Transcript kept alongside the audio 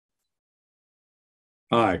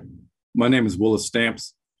Hi, my name is Willis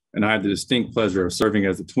Stamps, and I have the distinct pleasure of serving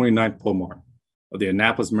as the 29th Pomar of the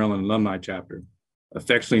Annapolis, Maryland Alumni Chapter,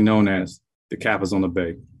 affectionately known as the Kappas on the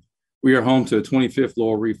Bay. We are home to the 25th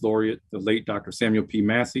Laurel Wreath Laureate, the late Dr. Samuel P.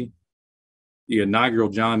 Massey, the inaugural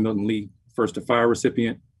John Milton Lee First to Fire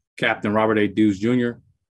recipient, Captain Robert A. Dews Jr.,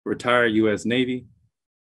 retired U.S. Navy,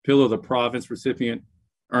 Pillar of the Province recipient,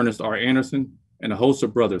 Ernest R. Anderson, and a host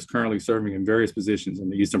of brothers currently serving in various positions on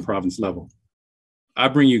the Eastern Province level. I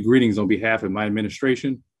bring you greetings on behalf of my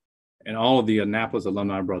administration and all of the Annapolis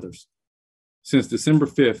alumni brothers. Since December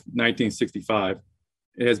 5th, 1965,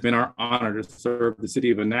 it has been our honor to serve the city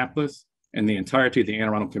of Annapolis and the entirety of the Anne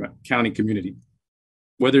Arundel County community.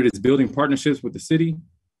 Whether it is building partnerships with the city,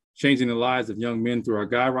 changing the lives of young men through our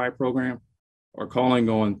Guide Ride program, or calling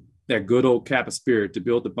on that good old Kappa spirit to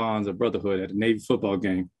build the bonds of brotherhood at a Navy football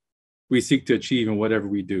game, we seek to achieve in whatever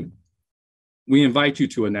we do. We invite you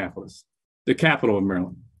to Annapolis, the capital of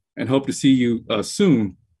Maryland, and hope to see you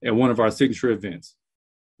soon at one of our signature events,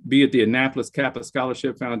 be it the Annapolis Kappa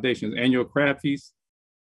Scholarship Foundation's annual Crab Feast,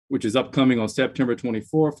 which is upcoming on September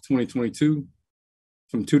 24th, 2022,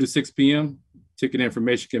 from 2 to 6 p.m. Ticket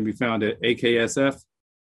information can be found at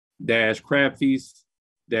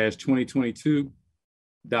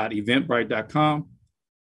aksf-crabfeast-2022.eventbrite.com.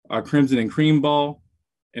 Our Crimson and Cream Ball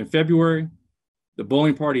in February, the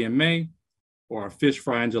bowling party in May, or our fish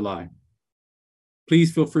fry in July.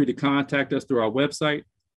 Please feel free to contact us through our website,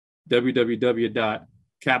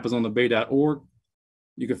 www.kappasonthebay.org.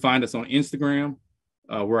 You can find us on Instagram,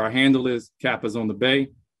 where our handle is Kappas on the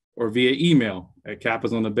Bay, or via email at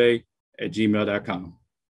kappasonthebay@gmail.com.